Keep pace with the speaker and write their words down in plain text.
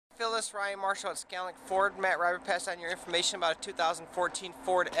Phyllis, Ryan Marshall at Skalnek Ford. Matt Ryder passed on your information about a 2014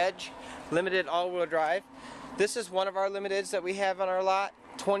 Ford Edge limited all-wheel drive. This is one of our limiteds that we have on our lot.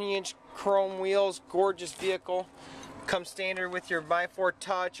 20-inch chrome wheels, gorgeous vehicle. Comes standard with your My Ford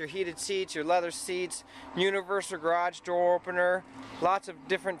Touch, your heated seats, your leather seats, universal garage door opener, lots of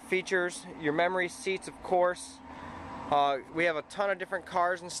different features, your memory seats of course. We have a ton of different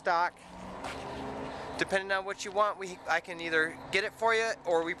cars in stock. Depending on what you want, I can either get it for you,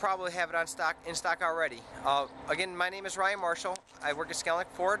 or we probably have it in stock already. Again, my name is Ryan Marshall. I work at Skalnek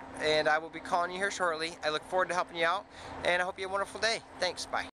Ford, and I will be calling you here shortly. I look forward to helping you out, and I hope you have a wonderful day. Thanks. Bye.